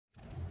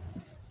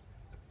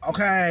Ok,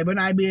 bữa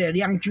nay bây giờ đi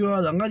ăn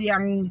trưa lận á, đi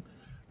ăn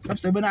sắp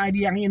sửa bữa nay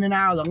đi ăn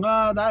In-N-Out lận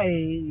á,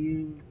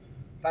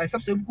 tại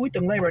sắp sửa cuối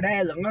tuần Labor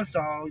Day lận á,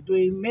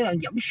 tôi mấy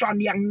lần dẫn Sean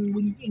đi ăn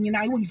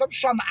In-N-Out Wingstop,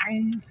 Sean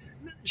ăn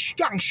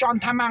Sean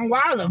tham ăn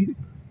quá lận.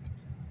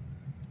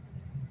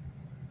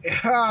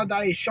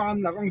 Tại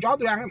Sean là con chó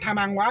tôi ăn tham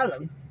ăn quá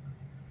lận.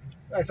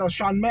 Tại sao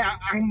Sean mới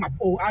ăn mập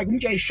ù, ai cũng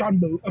chê Sean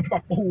bự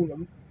mập ù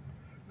lận.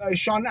 Tại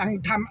Sean ăn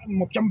tham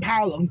 100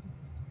 pound lận.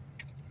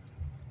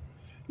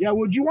 Yeah,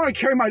 would you want to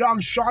carry my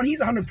dog Sean? He's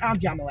 100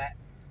 pounds, Yamalat.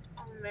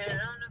 Oh man, I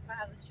don't know if I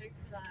have the strength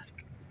for that.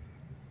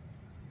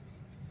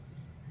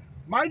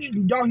 My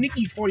dog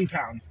Nikki's 40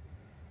 pounds.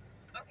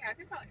 Okay, I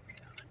could probably carry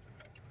that one.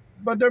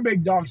 But they're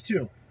big dogs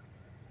too.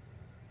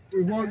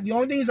 Well, the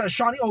only thing is that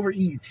Shawnee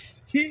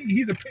overeats.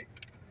 He's a pig.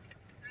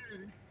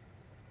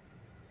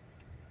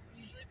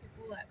 Usually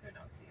people let their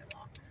dogs eat a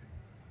lot.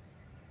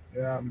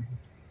 Yeah.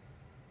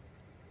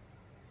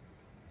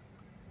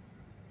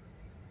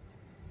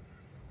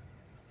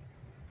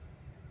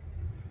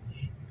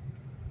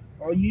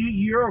 Oh,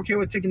 you're okay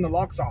with taking the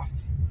locks off,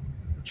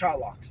 the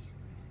child locks.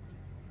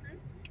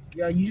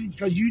 Yeah,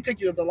 because you take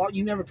the lock,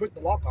 you never put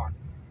the lock on.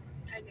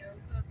 I do,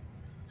 but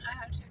I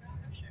have to take it off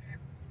for sure.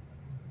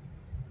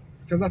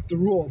 Because that's the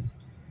rules.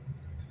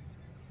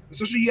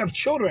 Especially you have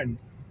children.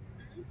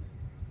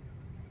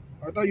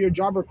 I thought your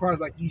job requires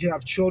like you to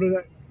have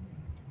children.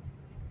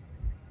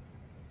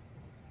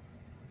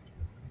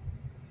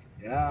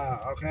 Yeah,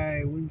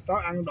 okay.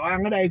 Wingstop ăn đồ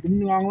ăn ở đây cũng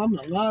ngon lắm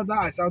lận á. Đó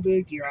là sao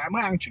tôi chiều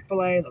mới ăn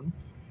Chick-fil-A lận.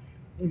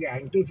 Gà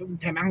tôi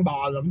thèm ăn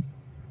bò lận.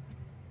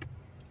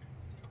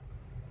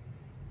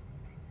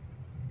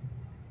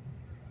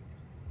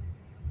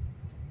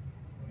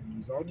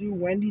 I'll do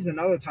Wendy's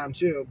another time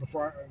too.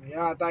 Before,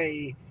 yeah,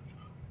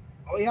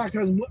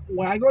 because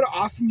when I go to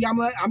Austin, yeah,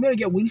 I'm gonna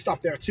get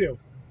Wingstop there too.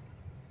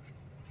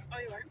 Oh,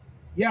 you are?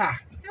 Yeah.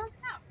 How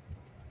so?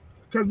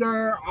 Because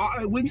their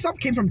Wingstop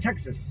came from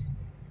Texas.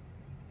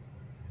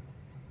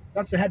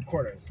 That's the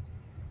headquarters.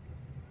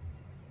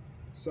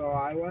 So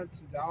I went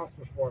to Dallas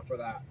before for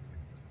that.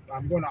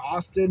 I'm going to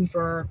Austin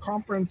for a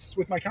conference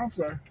with my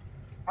counselor.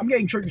 I'm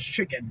getting Turkish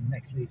chicken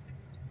next week.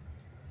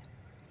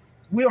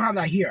 We don't have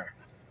that here.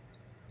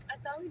 I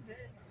thought we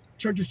did.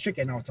 Turkish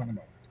chicken, I was talking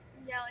about.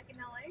 Yeah, like in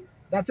LA?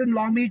 That's in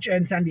Long Beach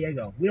and San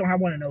Diego. We don't have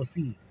one in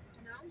OC.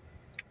 No?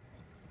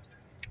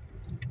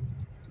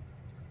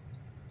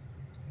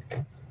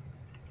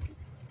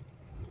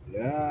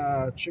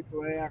 Yeah,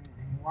 Chick-fil-A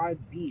live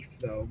beef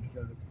though,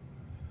 because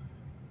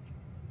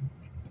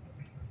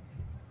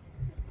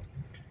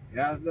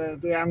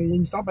tôi ăn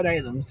Wingstop ở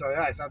đây lận, rồi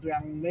là sao tôi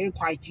ăn mấy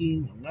khoai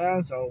chiên lận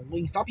á, so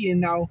Wingstop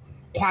In-N-Out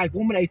khoai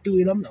cũng ở đây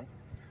tươi lắm lận.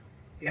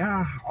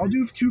 Yeah, I'll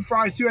do 2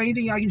 fries too.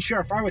 Anything I can share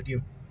a fry with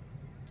you.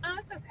 Oh,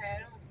 it's okay. I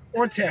don't.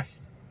 Or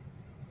Tiff.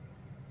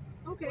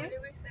 Okay. What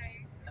did we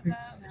say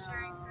about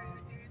sharing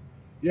food, dude?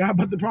 Yeah,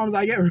 but the problem is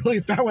I get really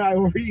fat when I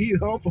overeat,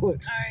 hopefully.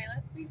 Alright,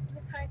 let's be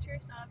kind to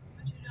yourself,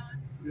 Mr.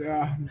 John.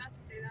 Yeah. You don't have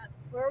to say that.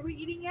 Where are we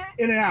eating at?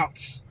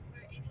 In-N-Out.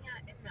 We're eating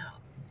at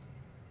In-N-Out.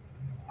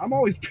 I'm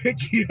always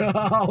picky.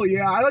 Oh,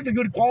 yeah. I like the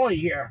good quality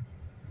here.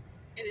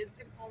 It is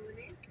good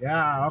quality.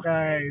 Yeah,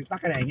 okay.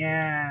 Tắt cái này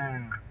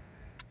nha.